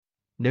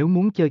Nếu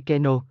muốn chơi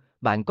Keno,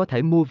 bạn có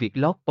thể mua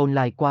Vietlott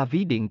online qua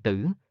ví điện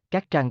tử,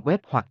 các trang web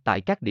hoặc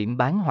tại các điểm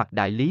bán hoặc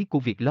đại lý của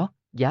Vietlott,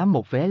 giá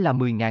một vé là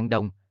 10.000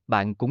 đồng,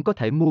 bạn cũng có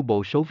thể mua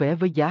bộ số vé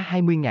với giá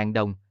 20.000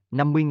 đồng,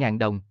 50.000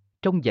 đồng,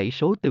 trong dãy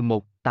số từ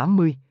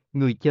 1-80,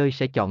 người chơi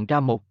sẽ chọn ra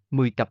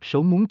 10 cặp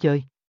số muốn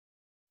chơi.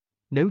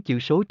 Nếu chữ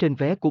số trên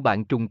vé của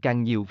bạn trùng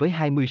càng nhiều với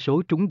 20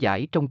 số trúng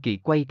giải trong kỳ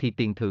quay thì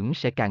tiền thưởng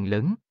sẽ càng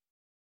lớn.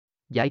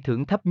 Giải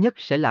thưởng thấp nhất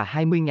sẽ là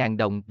 20.000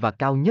 đồng và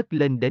cao nhất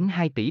lên đến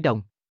 2 tỷ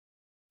đồng.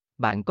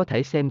 Bạn có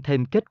thể xem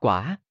thêm kết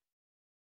quả